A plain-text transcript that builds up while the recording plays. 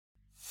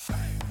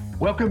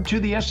Welcome to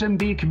the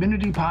SMB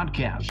Community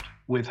Podcast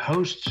with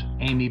hosts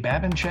Amy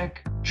Babinchek,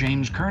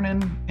 James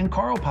Kernan, and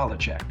Carl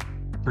Polachek.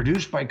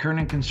 Produced by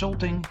Kernan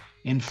Consulting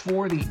and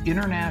for the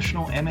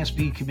international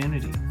MSP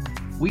community.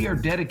 We are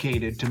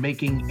dedicated to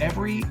making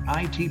every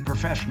IT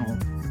professional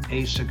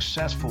a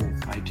successful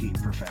IT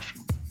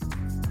professional.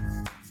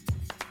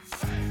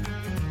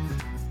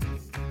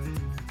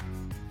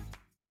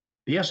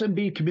 The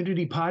SMB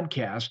Community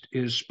Podcast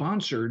is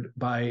sponsored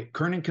by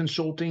Kernan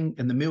Consulting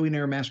and the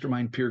Millionaire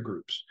Mastermind Peer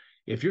Groups.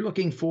 If you're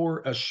looking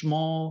for a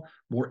small,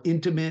 more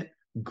intimate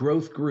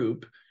growth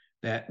group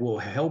that will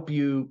help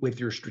you with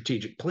your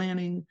strategic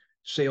planning,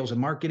 sales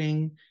and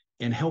marketing,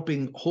 and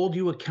helping hold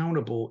you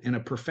accountable in a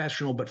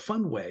professional but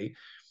fun way,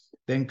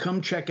 then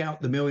come check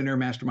out the Millionaire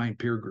Mastermind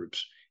Peer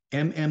Groups,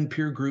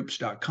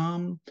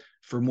 mmpeergroups.com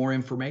for more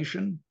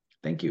information.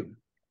 Thank you.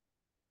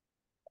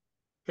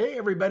 Hey,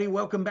 everybody.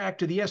 Welcome back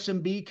to the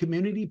SMB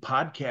Community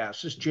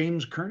Podcast. This is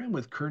James Kernan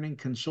with Kernan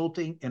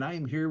Consulting, and I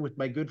am here with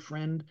my good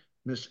friend,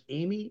 Miss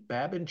Amy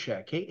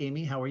Babinchek. Hey,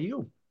 Amy, how are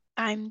you?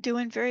 I'm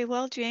doing very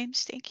well,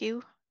 James. Thank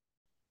you.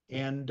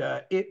 And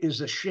it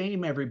is a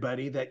shame,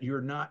 everybody, that you're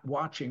not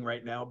watching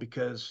right now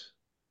because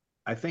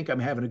I think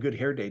I'm having a good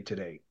hair day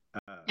today.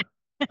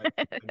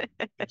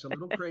 It's a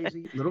little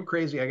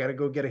crazy. I got to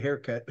go get a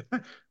haircut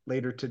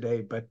later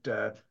today, but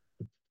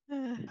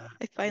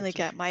I finally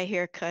got my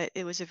hair cut.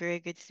 It was a very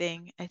good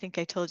thing. I think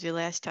I told you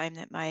last time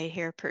that my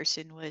hair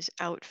person was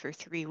out for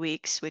 3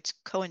 weeks, which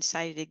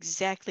coincided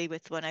exactly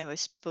with when I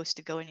was supposed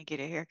to go in and get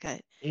a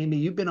haircut. Amy,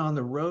 you've been on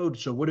the road,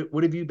 so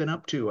what have you been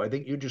up to? I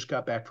think you just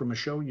got back from a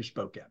show you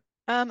spoke at.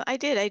 I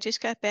did. I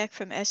just got back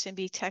from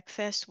SMB Tech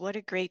Fest. What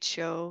a great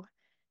show.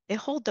 They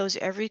hold those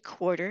every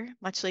quarter,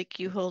 much like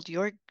you hold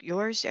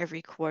yours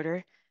every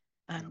quarter.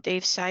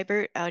 Dave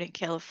Seibert out in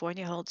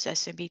California holds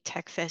SMB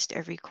Tech Fest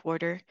every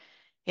quarter.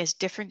 He has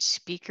different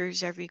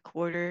speakers every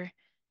quarter,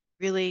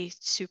 really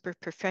super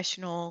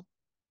professional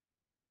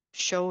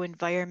show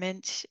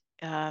environment.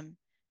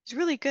 It's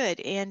really good.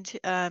 And,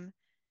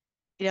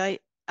 you know,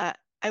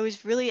 I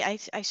was really, I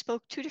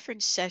spoke 2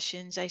 different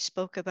sessions. I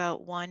spoke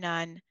about one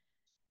on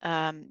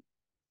um,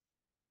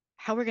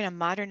 how we're going to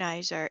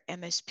modernize our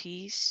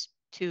MSPs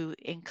to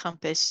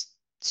encompass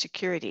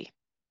security,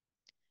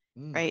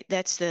 right?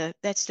 That's the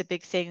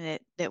big thing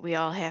that we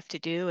all have to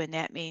do. And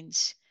that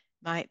means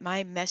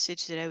my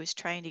message that I was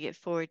trying to get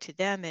forward to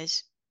them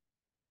is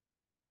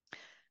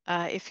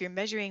if you're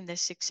measuring the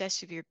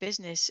success of your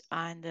business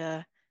on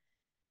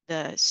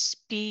the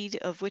speed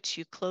of which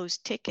you close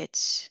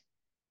tickets,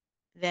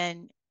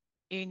 then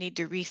you need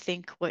to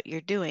rethink what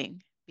you're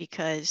doing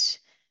because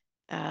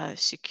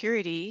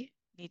security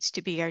needs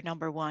to be our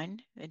number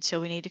one. And so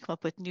we need to come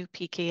up with new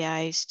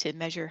PKIs to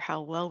measure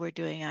how well we're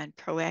doing on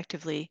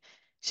proactively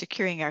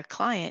securing our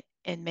client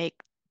and make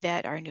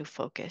that our new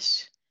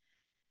focus.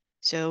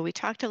 So we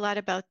talked a lot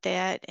about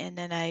that, and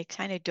then I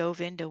kind of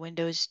dove into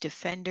Windows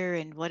Defender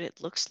and what it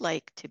looks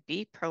like to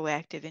be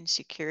proactive in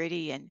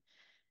security and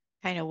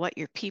kind of what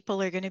your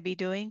people are going to be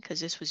doing, because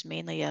this was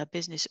mainly a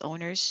business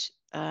owners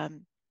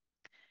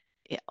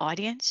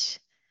audience.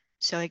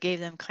 So I gave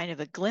them kind of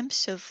a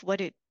glimpse of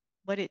what it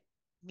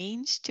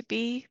means to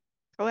be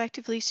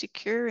proactively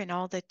secure and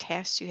all the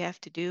tasks you have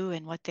to do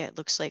and what that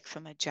looks like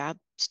from a job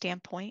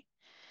standpoint.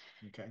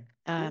 Okay.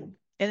 Cool.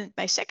 And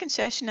my second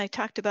session, I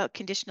talked about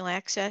conditional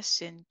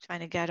access and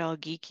kind of got all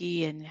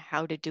geeky and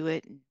how to do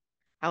it and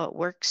how it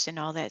works and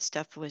all that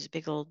stuff. It was a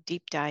big old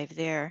deep dive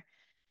there.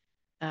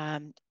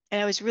 And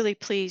I was really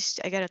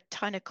pleased. I got a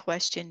ton of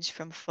questions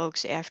from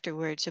folks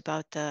afterwards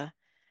about the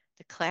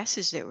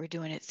classes that we're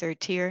doing at third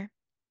tier.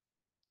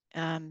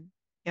 Our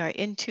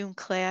Intune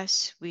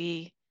class,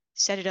 we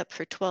set it up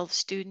for 12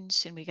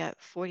 students and we got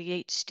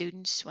 48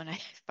 students when I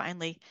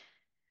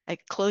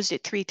closed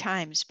it 3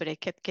 times, but I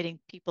kept getting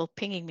people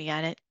pinging me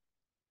on it.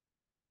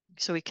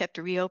 So we kept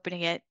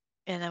reopening it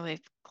and then we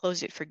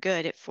closed it for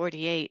good at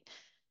 48.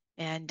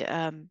 And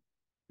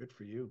good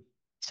for you.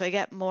 So I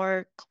got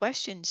more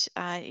questions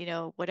on,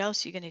 what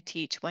else are you going to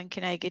teach? When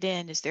can I get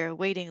in? Is there a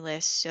waiting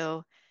list?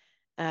 So,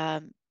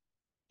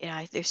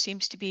 there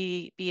seems to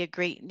be a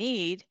great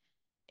need.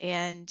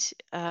 And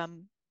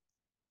I'm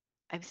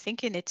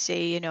thinking it's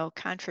a,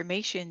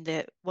 confirmation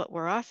that what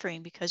we're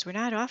offering, because we're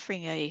not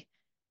offering a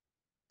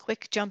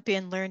quick jump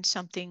in, learn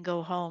something,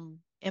 go home,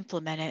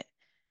 implement it.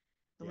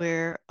 Yeah.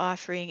 We're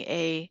offering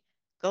a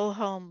go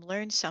home,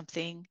 learn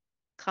something,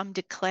 come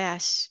to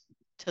class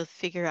to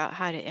figure out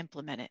how to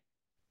implement it.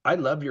 I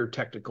love your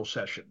technical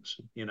sessions.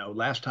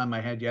 Last time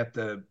I had you at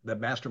the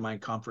mastermind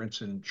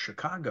conference in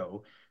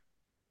Chicago,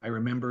 I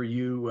remember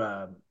you,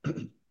 I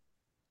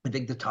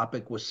think the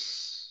topic was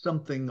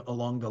something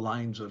along the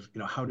lines of,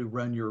 how to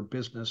run your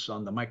business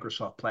on the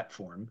Microsoft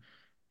platform.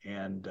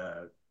 And,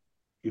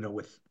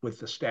 with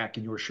the stack,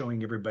 and you were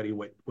showing everybody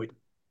what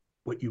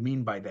you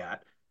mean by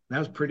that. And that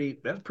was pretty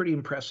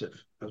impressive.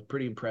 That was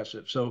pretty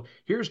impressive. So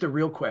here's the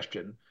real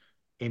question.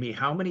 Amy,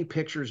 how many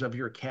pictures of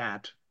your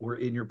cat were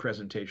in your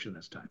presentation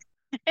this time?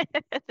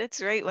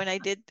 That's right. When I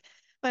did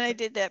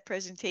that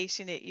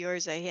presentation at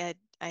yours,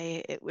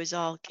 it was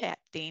all cat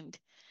themed.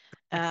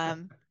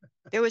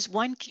 There was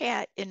one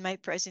cat in my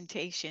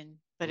presentation,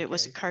 but it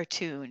was a Okay.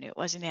 cartoon. It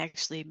wasn't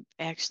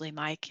actually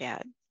my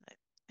cat.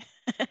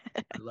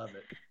 I love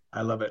it.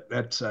 I love it.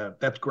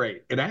 That's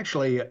great. And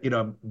actually,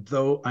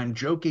 though I'm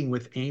joking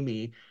with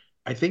Amy,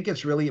 I think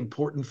it's really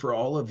important for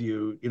all of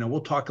you.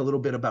 We'll talk a little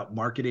bit about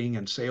marketing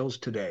and sales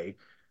today,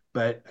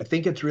 but I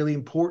think it's really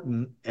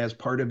important as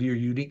part of your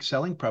unique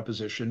selling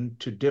proposition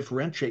to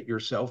differentiate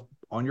yourself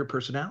on your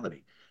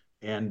personality.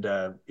 And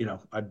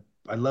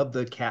I love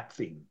the cat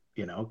theme,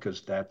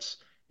 because that's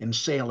in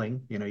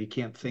sailing, you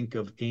can't think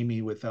of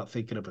Amy without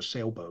thinking of a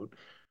sailboat.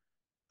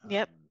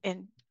 Yep. Um,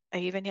 And I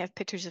even have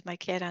pictures of my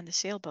cat on the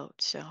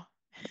sailboat. So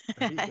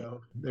There you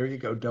go. There you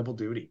go. Double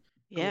duty.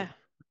 yeah.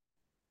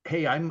 Cool.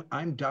 Hey,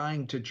 I'm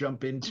dying to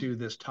jump into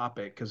this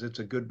topic because it's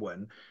a good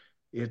one.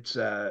 It's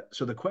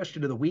so the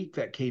question of the week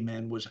that came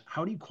in was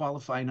how do you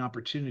qualify an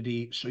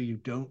opportunity so you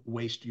don't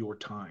waste your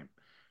time?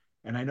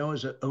 And I know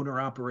as an owner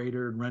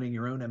operator and running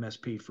your own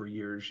MSP for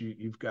years,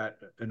 you've got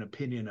an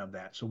opinion of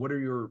that. So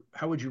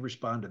how would you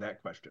respond to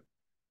that question?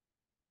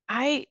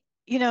 I,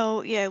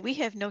 yeah, we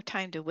have no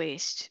time to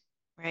waste,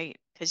 right?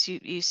 Because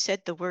you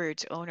said the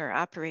words owner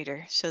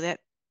operator. So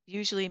that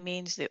usually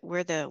means that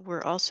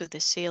we're also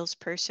the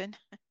salesperson.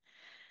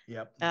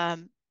 Yep.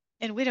 Um,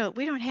 and we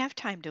don't have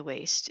time to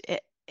waste.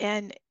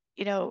 And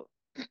you know,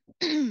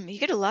 you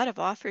get a lot of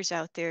offers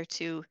out there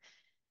to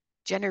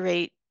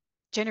generate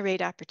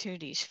generate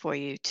opportunities for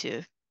you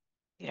to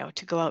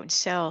go out and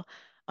sell.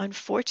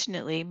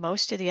 Unfortunately,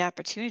 most of the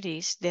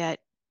opportunities that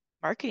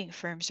marketing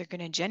firms are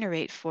going to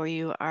generate for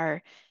you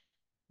are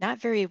not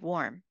very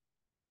warm.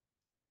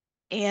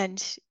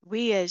 And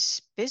we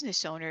as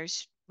business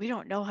owners, we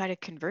don't know how to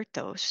convert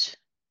those.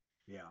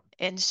 Yeah.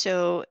 And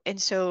so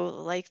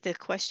like the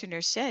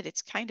questioner said,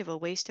 it's kind of a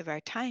waste of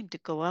our time to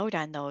go out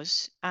on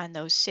those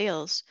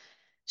sales.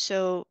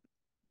 So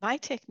my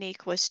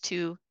technique was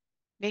to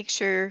make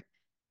sure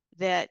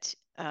that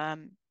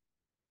the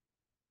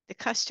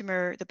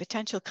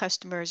potential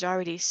customer is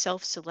already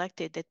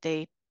self-selected that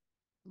they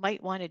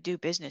might want to do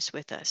business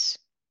with us.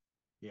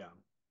 Yeah.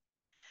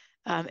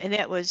 And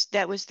that was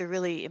the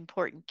really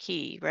important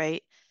key,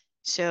 right?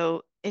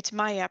 So it's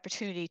my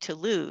opportunity to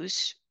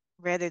lose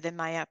rather than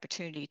my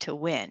opportunity to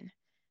win.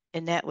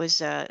 And that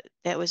was a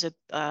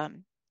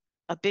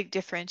big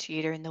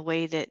differentiator in the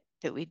way that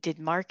we did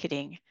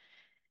marketing.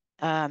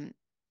 Um,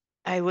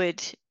 I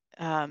would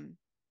um,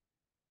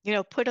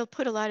 put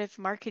a lot of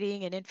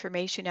marketing and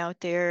information out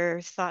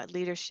there, thought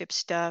leadership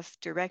stuff,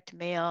 direct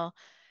mail,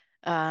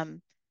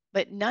 um,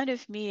 but none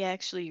of me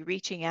actually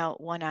reaching out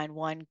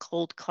one-on-one,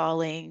 cold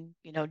calling,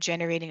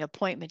 generating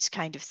appointments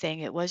kind of thing.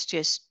 It was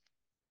just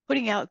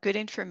putting out good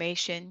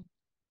information,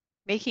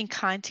 making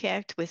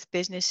contact with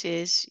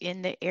businesses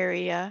in the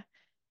area,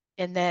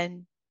 and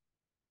then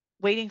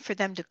waiting for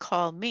them to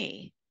call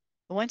me.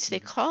 Once they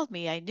Mhm. called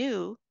me, I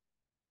knew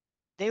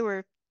they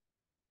were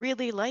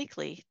really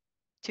likely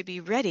to be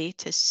ready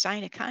to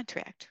sign a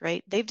contract,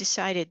 right? They've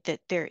decided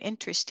that they're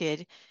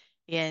interested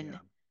Yeah. in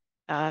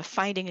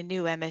finding a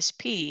new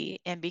MSP.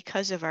 And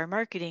because of our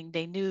marketing,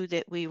 they knew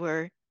that we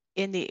were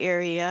in the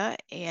area.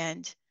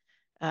 And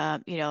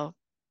um, you know,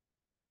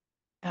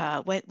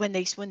 when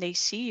they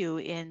see you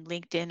in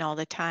LinkedIn all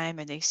the time,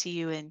 and they see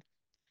you in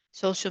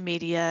social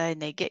media,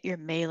 and they get your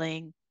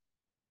mailing,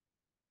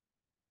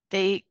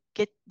 they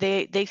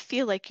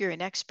feel like you're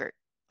an expert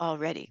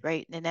already,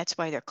 right? And that's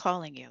why they're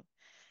calling you.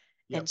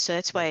 And Yep. so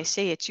that's why I Yeah.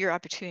 say it's your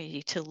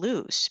opportunity to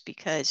lose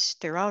because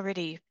they're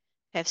already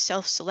have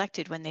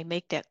self-selected when they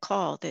make that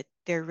call that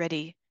they're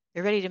ready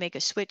to make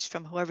a switch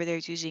from whoever they're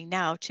using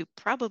now to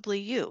probably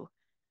you,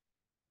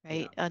 Yeah.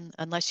 right?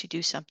 Unless you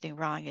do something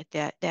wrong at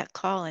that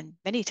call. And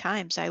many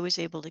times I was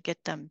able to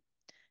get them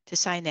to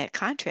sign that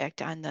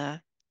contract on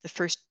the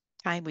first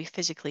time we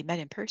physically met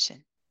in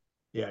person.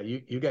 Yeah,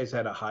 you guys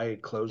had a high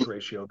close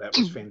ratio. That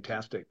was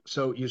fantastic.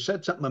 So you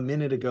said something a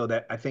minute ago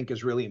that I think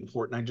is really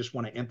important. I just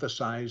want to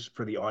emphasize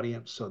for the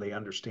audience so they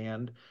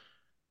understand.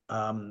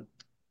 Um,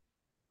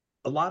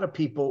 a lot of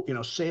people,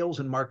 sales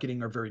and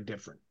marketing are very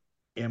different.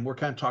 And we're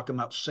kind of talking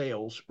about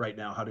sales right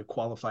now, how to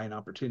qualify an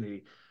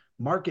opportunity.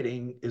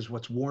 Marketing is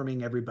what's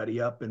warming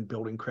everybody up and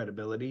building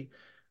credibility.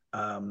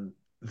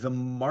 The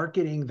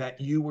marketing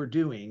that you were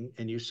doing,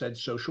 and you said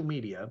social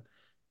media,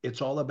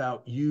 it's all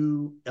about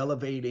you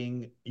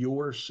elevating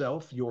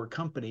yourself, your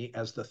company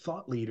as the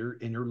thought leader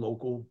in your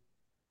local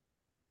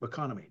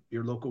economy,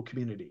 your local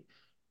community.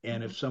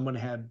 And Mhm. if someone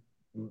had,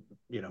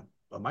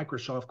 a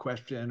Microsoft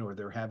question or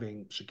they're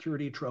having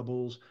security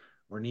troubles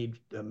or need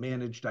a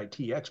managed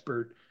IT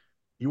expert,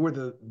 you were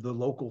the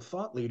local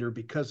thought leader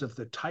because of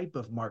the type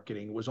of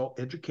marketing. It was all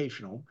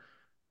educational,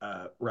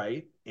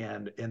 right?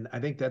 And I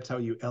think that's how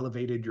you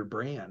elevated your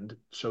brand.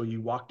 So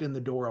you walked in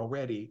the door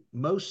already.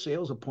 Most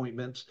sales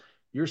appointments,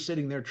 you're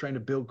sitting there trying to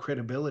build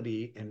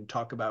credibility and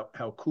talk about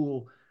how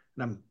cool,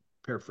 and I'm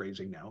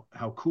paraphrasing now,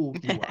 how cool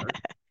you are.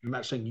 I'm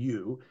not saying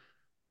you,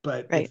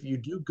 but Right. if you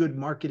do good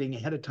marketing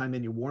ahead of time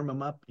and you warm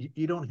them up,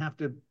 you don't have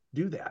to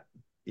do that.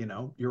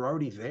 You're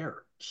already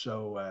there.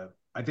 So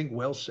I think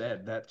well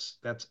said. That's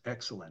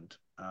excellent.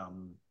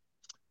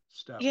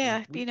 stuff.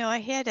 And Yeah, I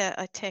had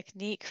a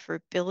technique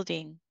for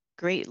building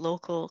great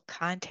local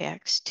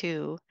contacts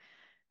too,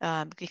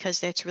 because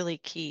that's really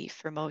key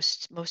for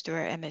most of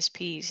our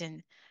MSPs.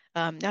 And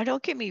now,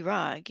 don't get me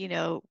wrong,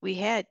 we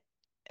had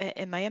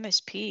in my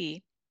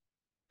MSP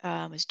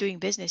was doing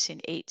business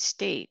in 8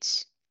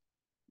 states,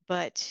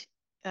 but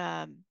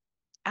um,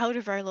 out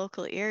of our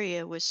local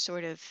area was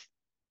sort of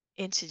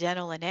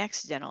incidental and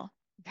accidental,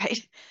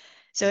 right?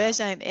 So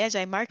yeah, as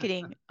I'm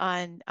marketing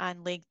on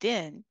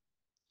LinkedIn,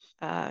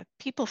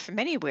 people from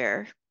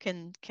anywhere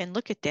can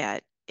look at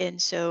that. And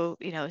so,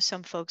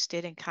 some folks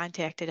did and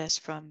contacted us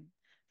from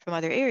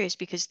other areas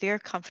because they're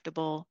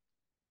comfortable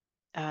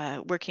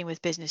working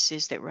with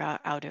businesses that were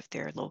out of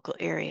their local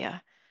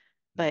area.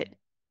 But mm,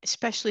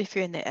 especially if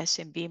you're in the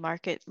SMB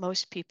market,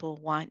 most people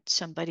want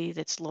somebody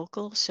that's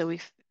local. So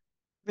we've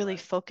really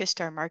right.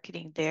 focused our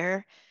marketing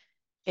there.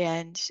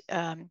 And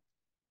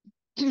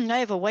I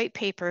have a white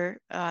paper.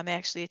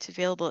 Actually, it's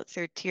available at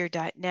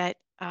thirdtier.net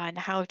on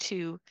how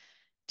to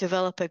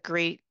develop a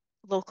great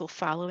local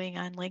following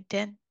on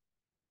LinkedIn.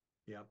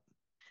 Yep.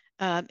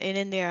 And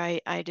in there,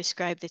 I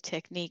describe the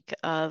technique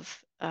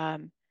of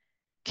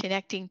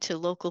connecting to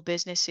local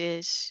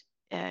businesses,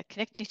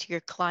 connecting to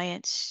your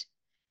clients,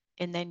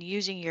 and then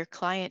using your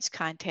clients'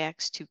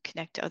 contacts to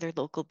connect to other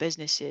local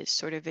businesses,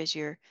 sort of as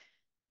your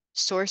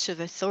source of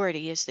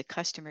authority is the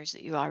customers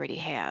that you already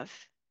have.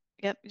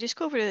 Yep, just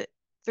go over to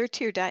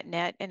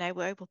thirdtier.net and I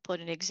will put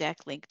an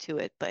exact link to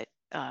it. But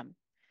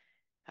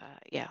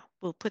yeah,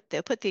 they'll put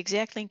the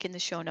exact link in the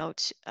show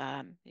notes.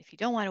 If you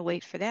don't want to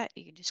wait for that,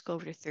 you can just go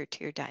over to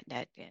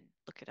thirdtier.net and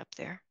look it up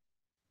there.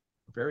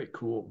 Very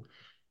cool.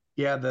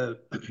 Yeah, the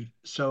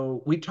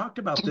so we talked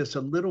about this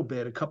a little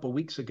bit a couple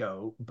weeks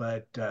ago,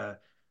 but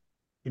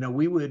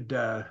we would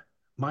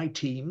my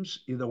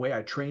teams, the way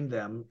I trained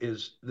them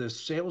is the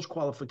sales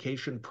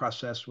qualification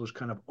process was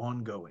kind of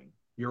ongoing.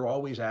 You're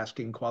always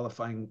asking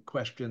qualifying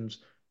questions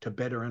to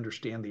better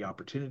understand the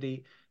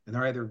opportunity, and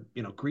they're either,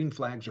 green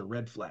flags or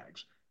red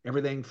flags.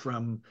 Everything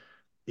from,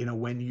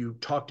 when you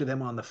talk to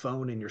them on the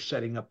phone and you're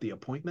setting up the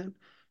appointment,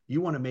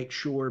 you want to make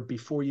sure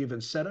before you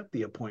even set up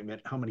the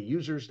appointment how many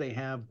users they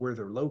have, where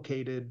they're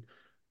located.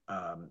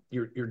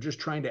 You're just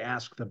trying to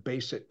ask the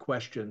basic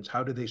questions.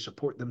 How do they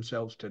support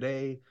themselves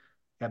today?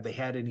 Have they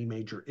had any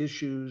major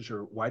issues,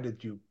 or why did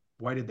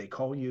they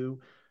call you?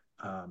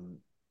 Um,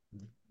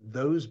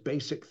 those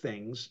basic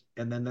things,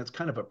 and then that's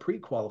kind of a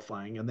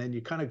pre-qualifying, and then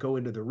you kind of go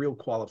into the real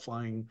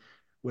qualifying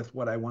with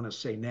what I want to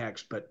say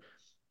next. But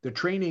the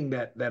training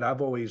that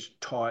I've always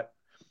taught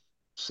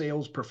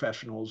sales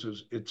professionals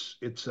is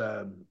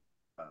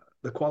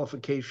the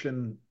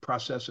qualification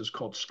process is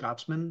called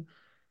Scotsman,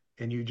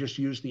 and you just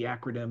use the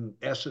acronym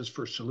S is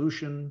for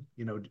solution.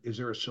 Is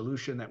there a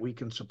solution that we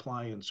can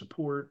supply and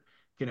support?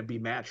 Can it be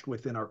matched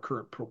within our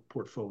current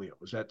portfolio?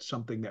 Is that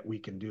something that we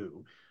can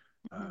do?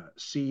 Mhm.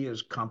 C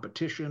is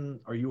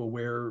competition. Are you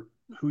aware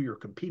who you're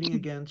competing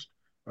against?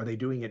 Are they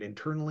doing it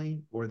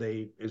internally, or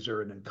is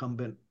there an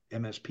incumbent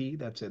MSP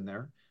that's in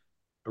there?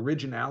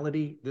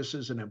 Originality, this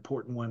is an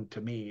important one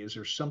to me. Is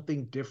there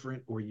something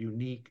different or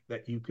unique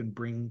that you can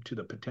bring to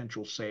the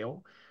potential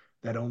sale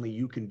that only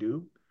you can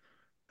do?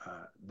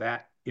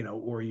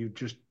 Or are you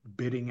just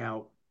bidding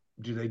out?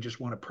 Do they just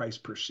want a price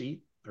per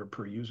seat or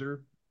per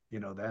user?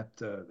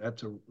 That's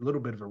a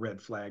little bit of a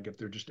red flag if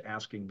they're just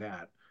asking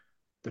that.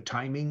 The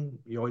timing,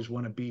 you always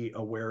want to be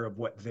aware of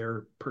what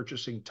their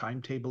purchasing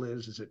timetable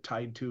is. Is it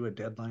tied to a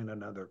deadline on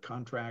another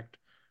contract?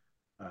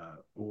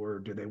 Or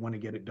do they want to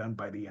get it done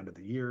by the end of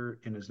the year?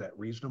 And is that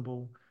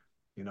reasonable?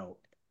 You know,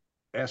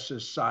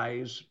 S's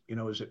size,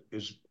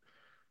 is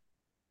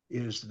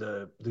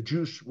the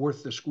juice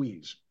worth the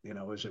squeeze?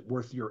 Is it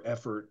worth your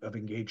effort of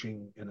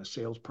engaging in a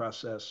sales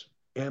process?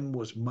 M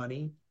was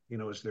money.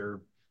 Is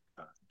there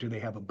do they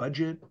have a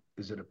budget?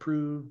 Is it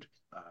approved?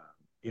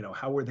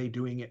 How are they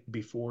doing it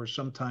before?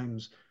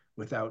 Sometimes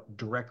without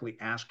directly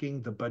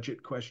asking the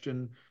budget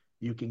question,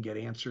 you can get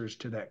answers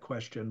to that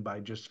question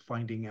by just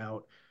finding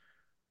out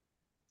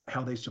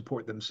how they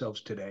support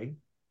themselves today.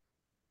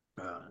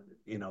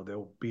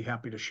 They'll be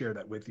happy to share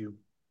that with you.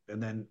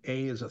 And then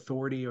A is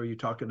authority. Are you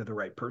talking to the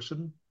right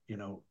person?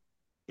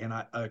 And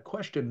a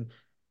question,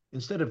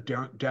 instead of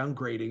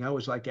downgrading, I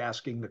always like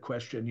asking the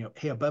question,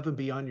 hey, above and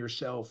beyond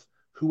yourself,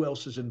 who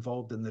else is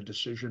involved in the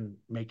decision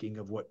making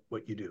of what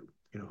you do?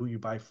 Who you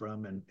buy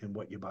from and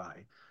what you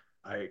buy.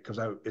 Because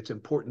it's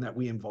important that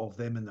we involve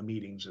them in the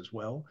meetings as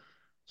well.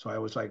 So I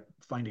always like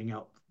finding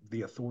out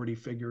the authority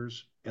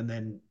figures. And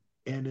then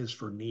N is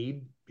for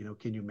need.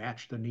 Can you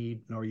match the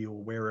need? And are you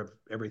aware of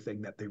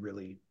everything that they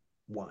really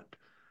want?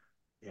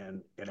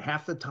 And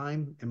half the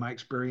time, in my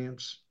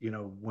experience,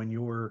 when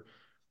you're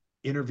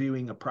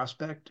interviewing a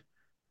prospect,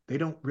 they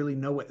don't really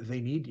know what they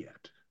need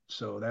yet.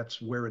 So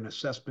that's where an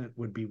assessment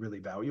would be really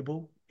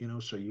valuable.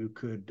 So you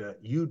could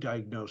you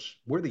diagnose.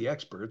 We're the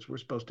experts. We're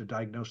supposed to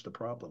diagnose the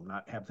problem,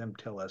 not have them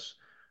tell us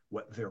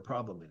what their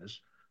problem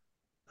is.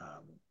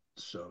 Um,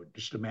 so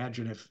just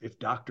imagine if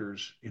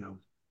doctors,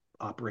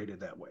 operated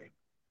that way.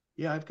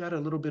 yeah, I've got a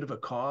little bit of a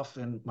cough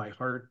and my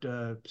heart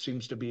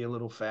seems to be a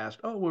little fast.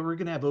 Oh, well, we're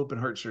going to have open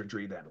heart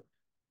surgery then.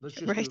 Let's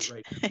just do it Right.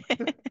 right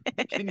now.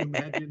 Can you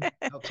imagine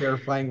how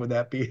terrifying would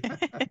that be?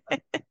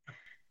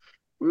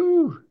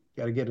 Woo,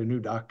 got to get a new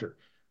doctor.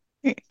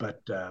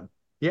 But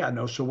yeah,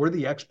 no, so we're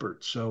the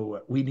experts.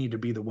 So we need to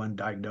be the one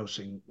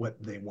diagnosing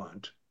what they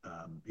want,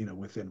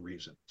 within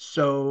reason.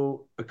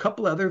 So a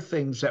couple other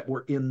things that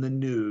were in the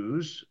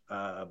news.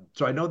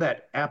 So I know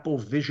that Apple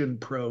Vision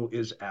Pro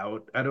is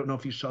out. I don't know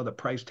if you saw the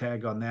price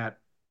tag on that.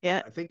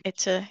 Yeah, I think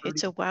it's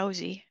it's a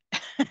wowzy.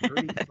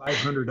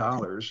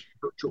 $3,500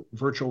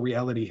 virtual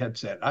reality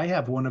headset. I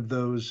have one of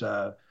those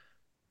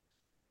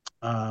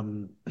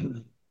um,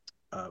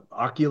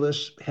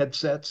 Oculus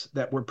headsets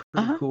that were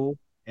pretty Uh-huh. cool.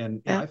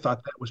 And Yeah. I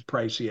thought that was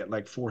pricey at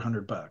like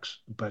 $400.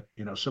 But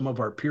some of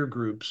our peer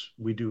groups,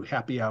 we do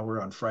happy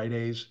hour on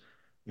Fridays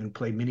and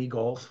play mini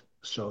golf.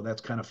 So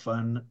that's kind of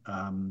fun,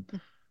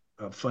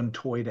 a fun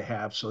toy to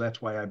have. So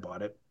that's why I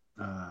bought it.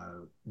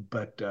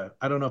 But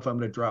I don't know if I'm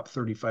going to drop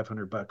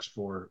 $3,500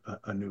 for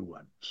a new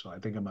one. So I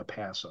think I'm gonna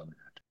pass on that.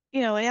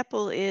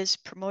 Apple is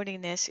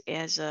promoting this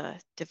as a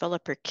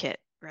developer kit,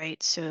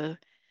 right? So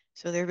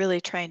they're really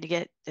trying to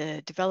get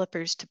the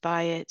developers to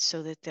buy it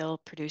so that they'll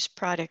produce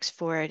products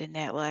for it, and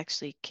that will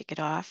actually kick it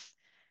off.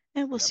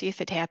 And we'll Yep. see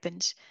if it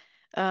happens.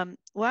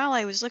 While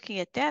I was looking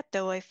at that,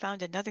 though, I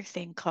found another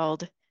thing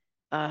called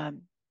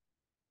um,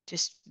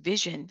 just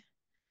Vision, Huh.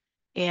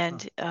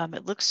 and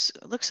it looks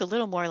a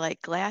little more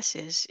like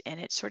glasses, and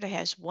it sort of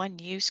has one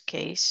use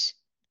case.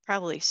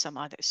 Probably some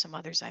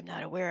others I'm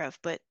not aware of,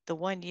 but the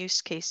one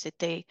use case that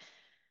they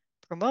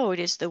promote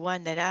is the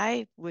one that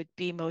I would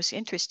be most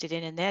interested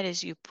in, and that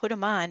is you put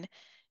them on,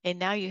 and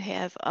now you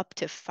have up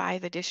to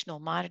 5 additional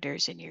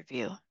monitors in your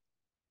view.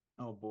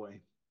 Oh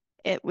boy.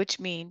 Which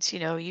means,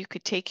 you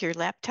could take your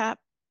laptop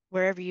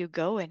wherever you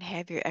go and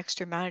have your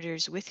extra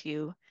monitors with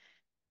you.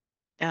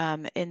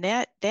 And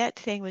that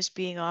thing was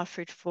being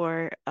offered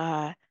for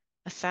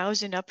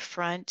 1,000 up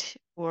front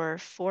or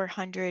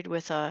 400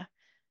 with a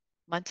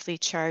monthly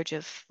charge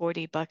of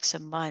 $40 a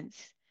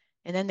month.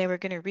 And then they were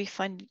going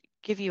to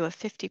give you a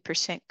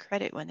 50%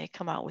 credit when they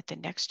come out with the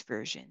next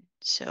version.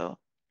 So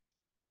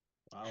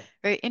Wow.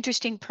 very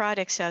interesting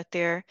products out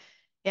there.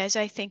 As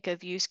I think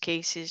of use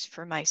cases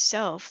for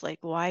myself, like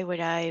why would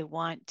I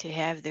want to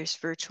have this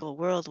virtual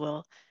world?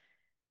 Well,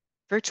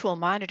 virtual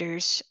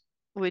monitors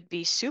would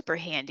be super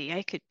handy.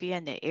 I could be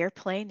on the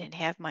airplane and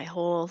have my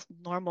whole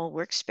normal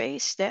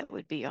workspace. That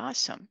would be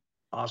awesome.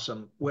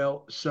 Awesome.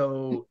 Well,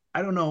 so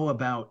I don't know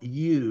about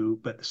you,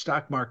 but the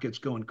stock market's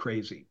going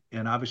crazy.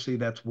 And obviously,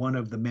 that's one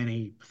of the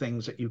many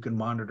things that you can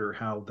monitor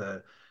how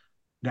the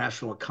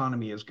national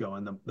economy is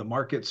going. The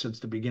markets since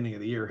the beginning of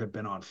the year have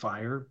been on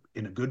fire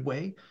in a good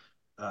way.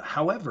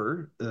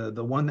 However,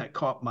 the one that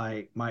caught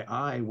my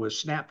eye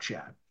was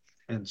Snapchat.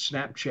 And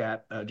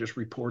Snapchat just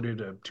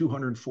reported a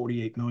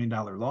 $248 million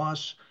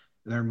loss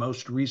in their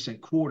most recent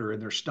quarter,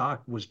 and their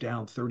stock was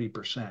down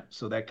 30%.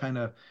 So that kind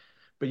of,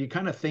 but you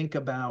kind of think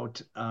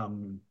about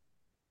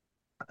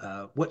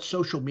what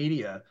social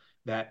media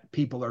that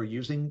people are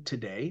using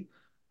today.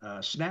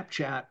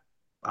 Snapchat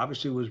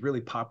obviously was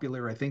really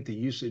popular. I think the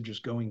usage is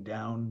going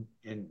down,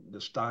 and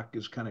the stock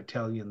is kind of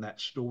telling that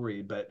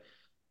story. But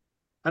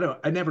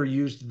I never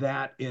used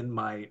that in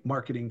my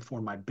marketing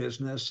for my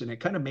business, and it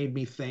kind of made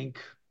me think.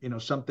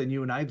 Something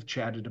you and I've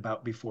chatted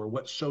about before.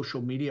 What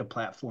social media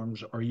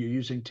platforms are you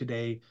using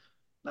today?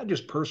 Not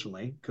just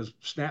personally, because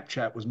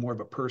Snapchat was more of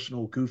a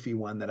personal, goofy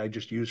one that I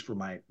just used for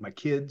my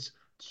kids.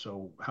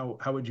 So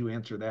how would you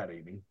answer that,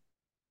 Amy?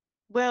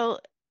 Well,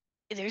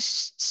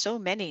 there's so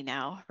many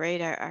now,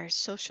 right? Our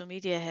social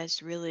media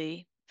has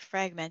really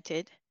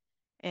fragmented,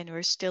 and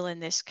we're still in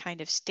this kind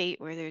of state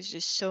where there's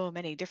just so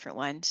many different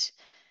ones.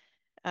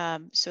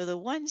 So the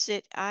ones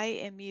that I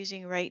am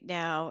using right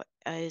now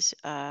is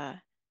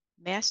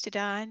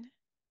Mastodon,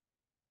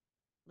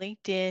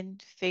 LinkedIn,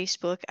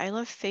 Facebook. I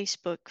love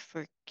Facebook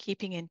for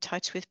keeping in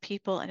touch with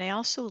people, and I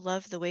also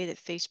love the way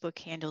that Facebook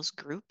handles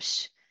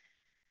groups.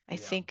 Yeah, I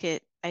think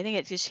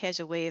it just has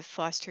a way of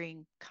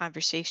fostering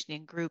conversation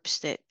in groups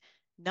that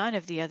none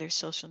of the other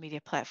social media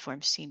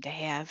platforms seem to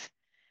have.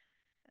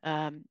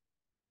 Um,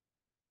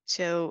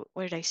 so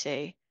what did I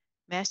say?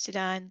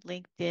 Mastodon,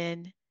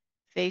 LinkedIn,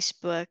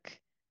 Facebook.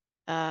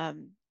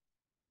 Um,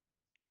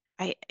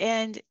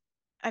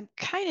 I'm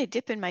kind of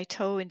dipping my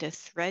toe into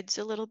Threads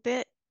a little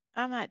bit.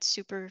 I'm not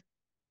super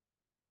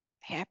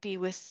happy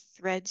with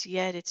Threads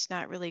yet. It's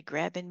not really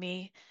grabbing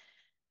me.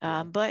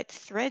 yeah. But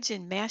Threads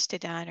and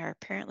Mastodon are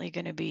apparently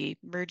going to be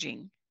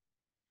merging.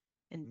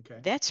 And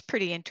Okay. that's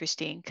pretty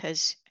interesting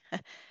because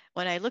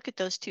when I look at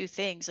those two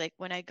things, like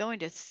when I go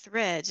into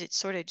Threads, it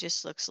sort of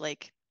just looks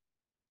like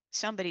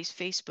somebody's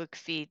Facebook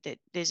feed that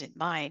isn't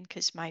mine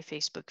because my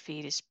Facebook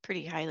feed is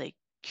pretty highly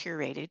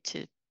curated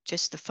to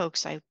just the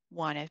folks I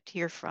want to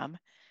hear from.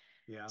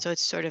 Yeah. So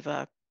it's sort of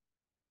a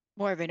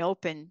more of an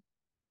open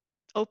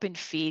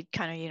feed,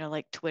 kind of,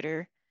 like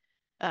Twitter.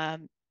 But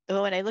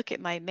when I look at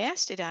my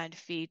Mastodon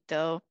feed,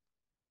 though,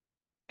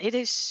 it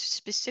is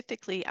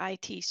specifically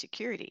IT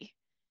security.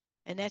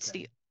 And that's the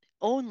Okay.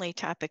 only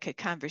topic of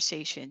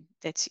conversation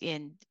that's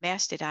in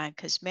Mastodon,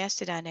 because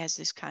Mastodon has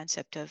this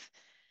concept of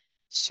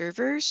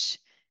servers.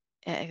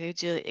 I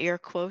do air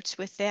quotes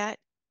with that,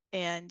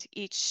 and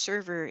each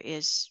server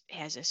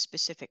has a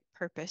specific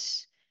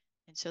purpose.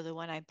 And so the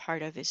one I'm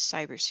part of is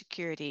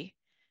cybersecurity.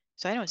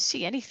 So I don't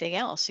see anything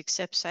else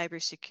except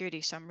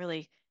cybersecurity. So I'm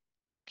really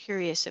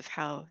curious of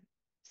how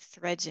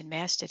Threads and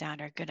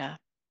Mastodon are gonna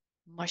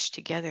mush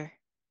together.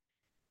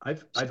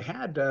 I've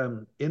had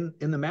in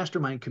the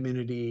mastermind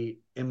community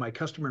in my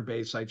customer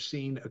base, I've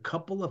seen a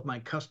couple of my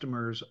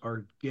customers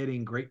are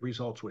getting great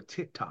results with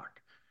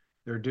TikTok.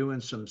 They're doing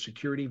some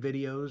security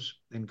videos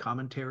and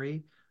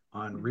commentary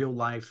on real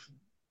life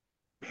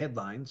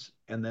headlines,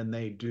 and then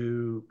they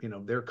do,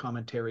 their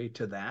commentary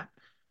to that.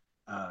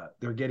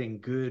 They're getting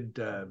good,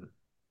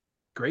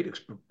 great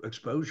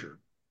exposure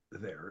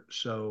there.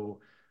 So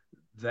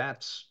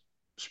that's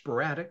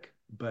sporadic,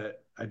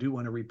 but I do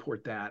want to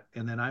report that.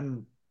 And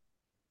then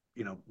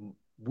you know,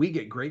 we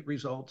get great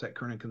results at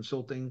Current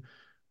Consulting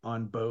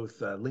on both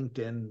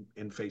LinkedIn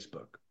and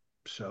Facebook.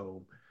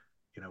 So,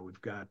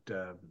 we've got,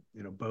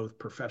 both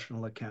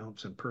professional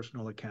accounts and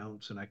personal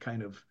accounts, and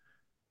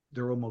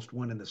they're almost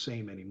one and the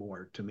same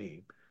anymore to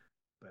me.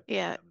 But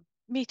Yeah,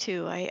 me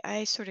too.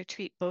 I sort of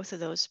treat both of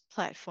those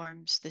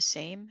platforms the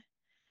same.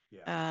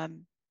 yeah,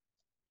 Um,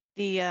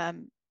 the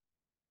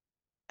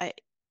I,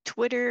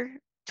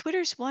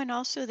 Twitter's one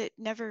also that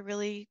never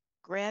really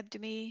grabbed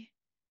me.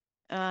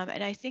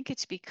 And I think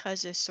it's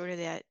because of sort of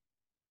that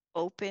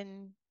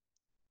open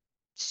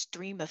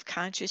stream of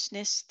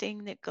consciousness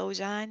thing that goes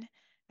on.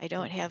 I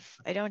don't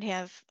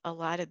have a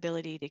lot of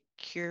ability to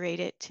curate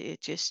it to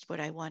just what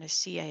I want to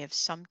see. I have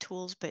some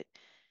tools, but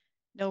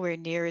nowhere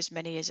near as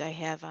many as I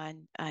have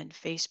on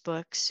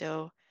Facebook.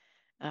 So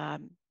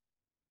um,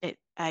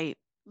 I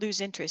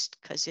lose interest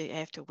because I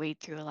have to wade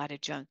through a lot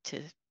of junk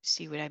to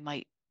see what I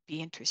might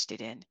be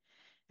interested in.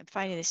 I'm yeah,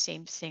 finding the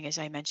same thing as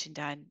I mentioned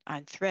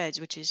on Threads,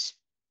 which is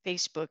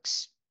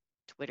Facebook's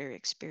Twitter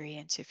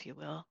experience, if you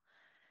will.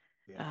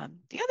 yeah.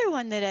 The other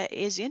one that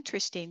is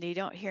interesting that you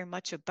don't hear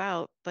much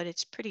about, but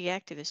it's pretty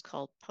active, is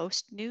called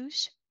Post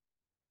News,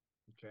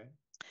 Okay.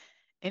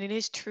 and it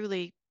is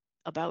truly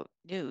about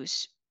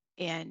news.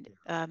 And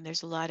Yeah.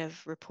 there's a lot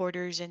of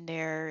reporters in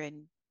there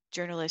and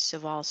journalists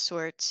of all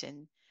sorts,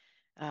 and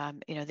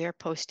they're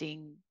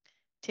posting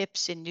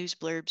tips and news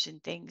blurbs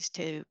and things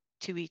to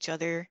each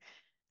other.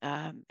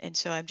 And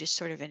so I'm just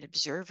sort of an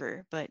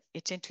observer, but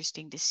it's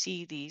interesting to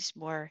see these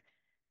more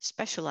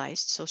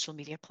specialized social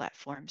media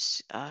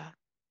platforms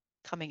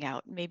coming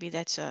out. Maybe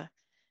that's a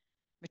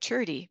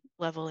maturity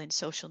level in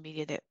social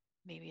media that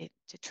maybe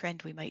it's a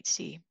trend we might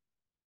see.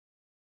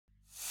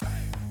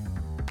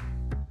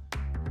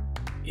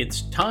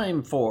 It's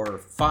time for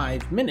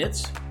 5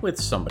 minutes with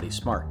somebody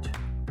smart.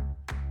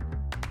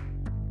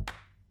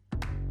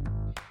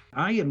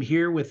 I am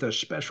here with a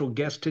special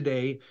guest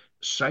today,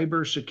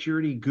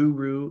 cybersecurity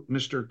guru,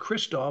 Mr.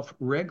 Christoph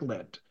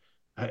Reglet.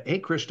 Hey,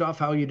 Christoph,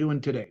 how are you doing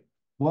today?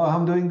 Well,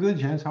 I'm doing good,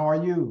 James. How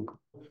are you?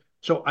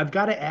 So I've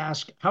got to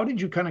ask, how did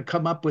you kind of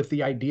come up with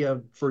the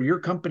idea for your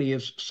company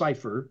is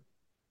Cypher,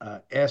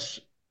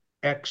 Xipher,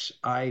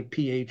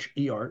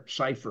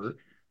 Cypher.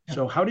 Yeah.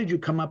 So how did you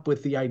come up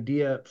with the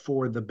idea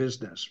for the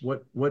business?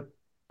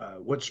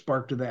 What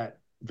sparked that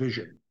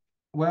vision?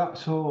 Well,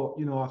 so,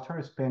 after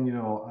I spent,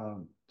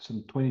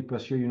 some 20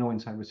 plus years, in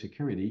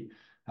cybersecurity,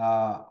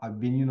 I've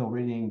been,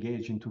 really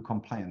engaged into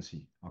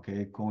compliancy,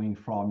 okay? Going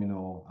from,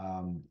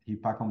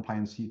 HIPAA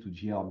compliancy to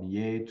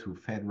GLBA to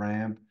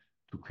FedRAMP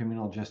to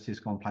criminal justice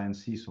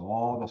compliancy. So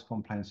all those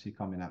compliancy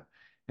coming up.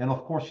 And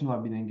of course,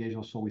 I've been engaged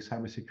also with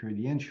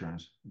cybersecurity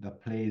insurance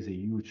that plays a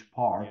huge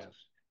part,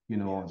 Yes.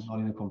 Yes. not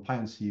in the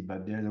compliancy,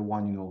 but they're the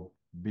one,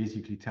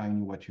 basically telling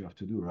you what you have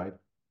to do, right?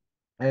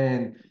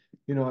 And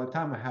at the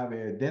time I have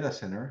a data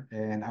center,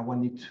 and I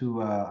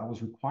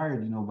was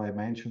required, by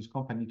my insurance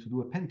company to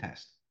do a pen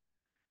test.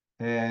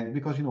 And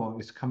because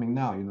it's coming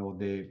now,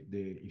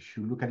 if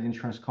you look at the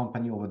insurance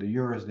company over the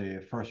years,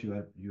 first you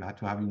had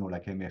to have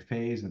like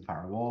MFAs and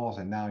firewalls,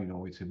 and now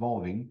it's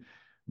evolving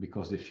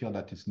because they feel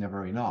that it's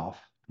never enough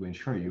to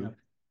insure you, Yep.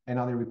 and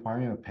now they're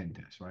requiring a pen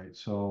test, right?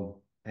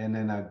 So and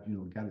then I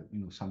got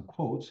some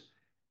quotes,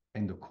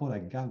 and the quote I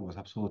got was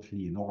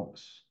absolutely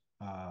enormous.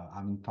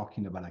 I'm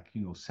talking about like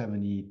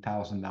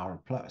 $70,000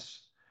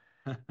 plus.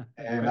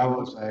 And I Right.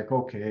 was like,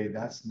 okay,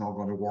 that's not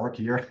going to work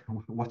here.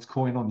 What's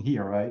going on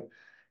here, right?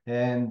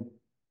 And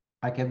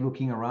I kept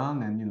looking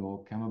around and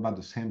came about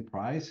the same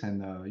price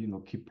and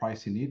keep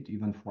pricing it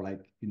even for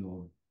like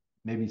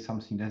maybe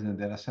something less than a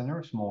data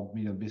center, small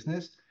medium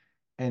business,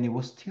 and it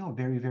was still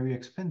very very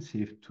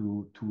expensive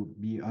to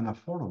be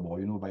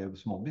unaffordable by a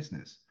small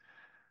business.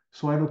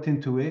 So I looked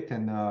into it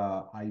and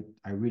I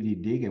really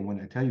dig. And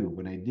when I tell you,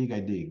 when I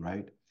dig,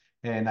 right?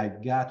 And I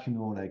got,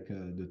 like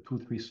the 2,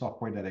 3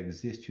 software that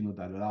exist,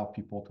 that allow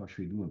people to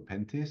actually do a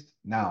pen test.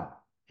 Now,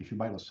 if you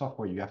buy the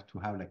software, you have to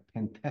have like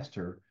pen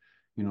tester,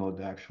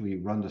 to actually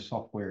run the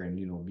software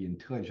and, be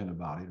intelligent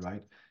about it,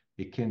 right?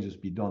 It can't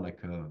just be done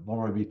like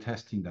vulnerability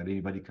testing that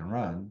anybody can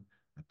run.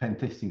 Pen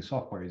testing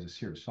software is a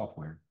serious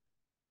software.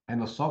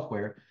 And the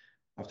software,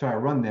 after I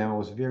run them, I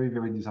was very,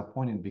 very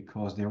disappointed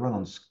because they run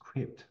on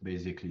script,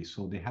 basically.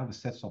 So they have a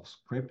set of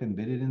script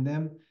embedded in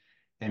them,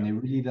 and it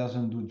really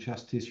doesn't do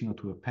justice,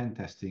 to a pen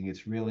testing.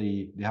 It's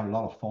really, they have a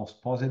lot of false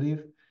positive,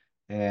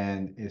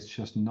 and it's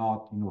just not,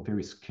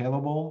 very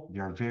scalable. They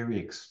are very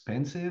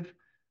expensive.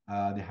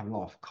 They have a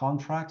lot of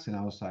contracts, and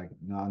I was like,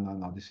 no,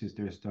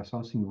 there's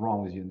something wrong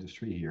with the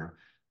industry here.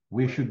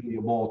 We should be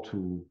able to,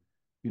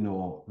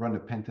 run the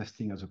pen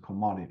testing as a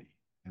commodity.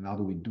 And how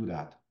do we do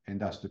that? And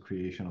that's the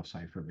creation of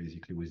Cypher,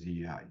 basically, with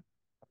the AI.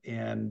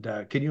 And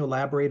can you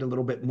elaborate a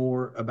little bit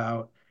more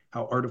about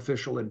how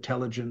artificial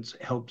intelligence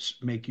helps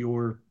make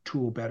your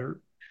tool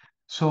better?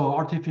 So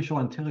artificial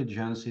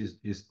intelligence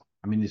is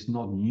I mean, it's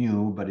not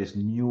new, but it's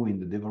new in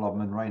the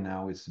development right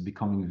now. It's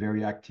becoming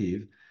very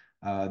active.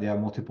 There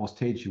are multiple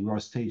stages. We are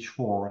stage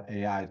 4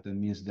 AI. That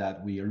means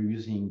that we are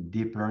using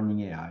deep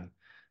learning AI.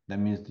 That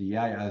means the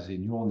AI has a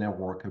neural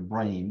network, a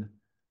brain,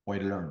 where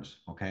it learns,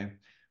 okay?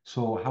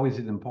 So how is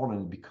it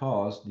important?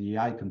 Because the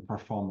AI can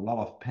perform a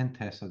lot of pen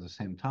tests at the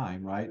same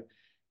time, right?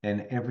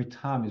 And every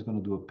time it's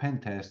going to do a pen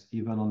test,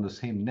 even on the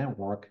same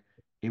network,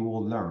 it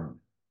will learn.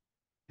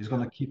 It's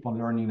going to keep on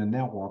learning the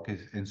network.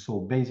 And so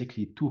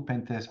basically 2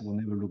 pen tests will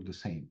never look the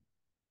same.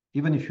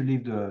 Even if you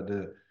leave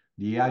the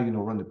AI,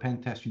 run the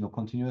pen test,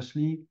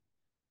 continuously,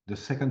 the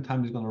second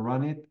time it's going to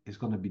run it, it's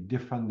going to be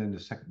different than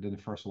the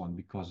first one,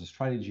 because the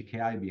strategic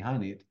AI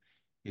behind it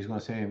is going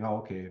to say, oh,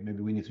 okay,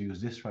 maybe we need to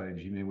use this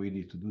strategy, maybe we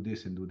need to do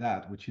this and do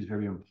that, which is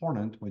very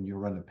important when you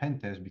run a pen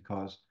test,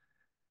 because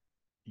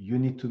you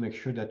need to make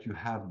sure that you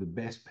have the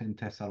best pen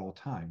test at all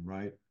time,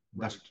 right?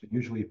 That's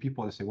usually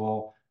people that say,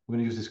 well, we're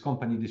going to use this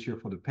company this year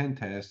for the pen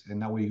test, and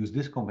now we use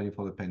this company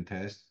for the pen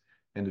test.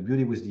 And the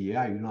beauty with the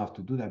AI, you don't have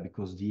to do that,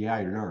 because the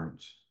AI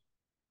learns.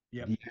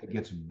 Yep. The AI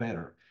gets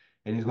better.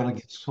 And it's going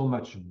to get so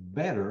much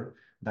better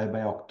that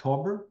by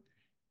October,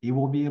 it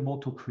will be able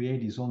to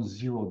create its own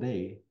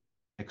 0-day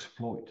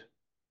exploit.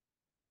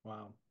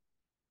 Wow.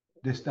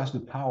 That's the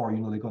power,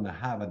 they're going to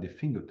have at the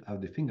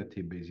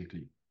fingertip,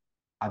 basically,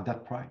 at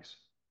that price.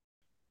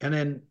 And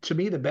then to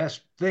me, the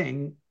best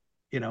thing,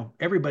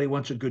 everybody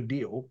wants a good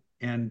deal,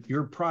 and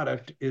your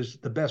product is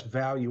the best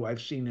value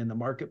I've seen in the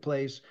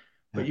marketplace.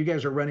 But you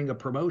guys are running a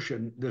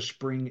promotion this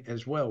spring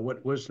as well.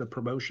 What does the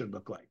promotion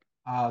look like?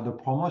 The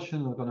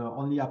promotion is going to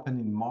only happen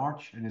in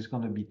March, and it's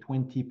going to be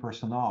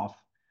 20% off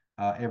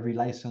every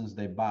license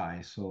they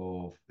buy.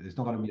 So it's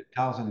not going to be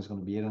 $1,000; it's going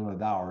to be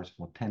 $800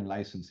 for 10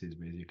 licenses,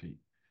 basically.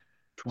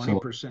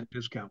 20%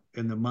 discount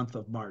in the month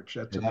of March.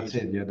 That's amazing. That's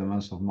it. Yeah, the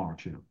month of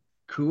March. Yeah.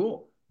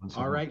 Cool.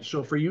 All right.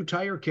 So for you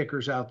tire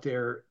kickers out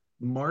there,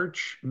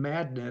 March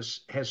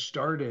Madness has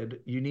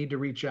started. You need to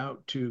reach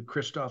out to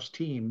Christophe's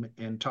team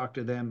and talk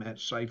to them at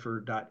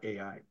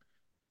Cypher.ai.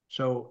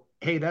 So,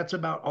 hey, that's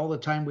about all the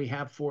time we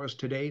have for us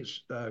today.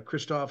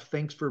 Christophe,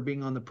 thanks for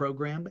being on the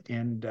program,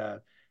 and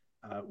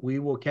we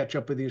will catch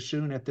up with you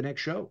soon at the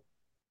next show.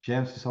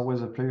 James, it's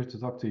always a pleasure to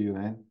talk to you,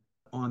 man.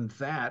 On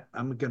that,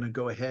 I'm going to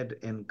go ahead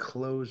and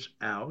close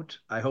out.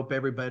 I hope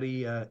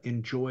everybody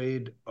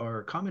enjoyed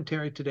our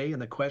commentary today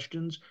and the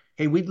questions.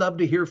 Hey, we'd love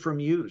to hear from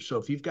you. So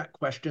if you've got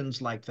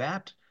questions like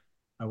that,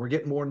 we're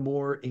getting more and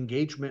more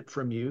engagement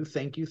from you.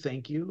 Thank you.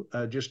 Thank you.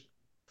 Just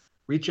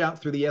reach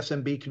out through the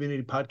SMB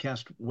Community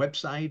Podcast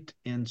website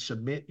and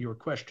submit your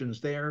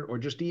questions there, or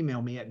just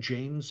email me at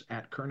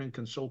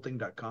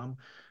james@kernonconsulting.com.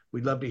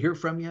 We'd love to hear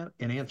from you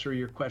and answer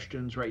your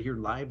questions right here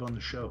live on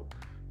the show.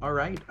 All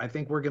right, I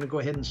think we're going to go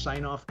ahead and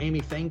sign off.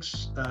 Amy,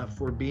 thanks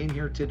for being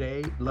here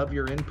today. Love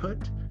your input.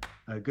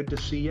 Good to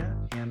see you,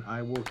 and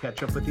I will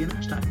catch up with you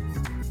next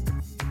time.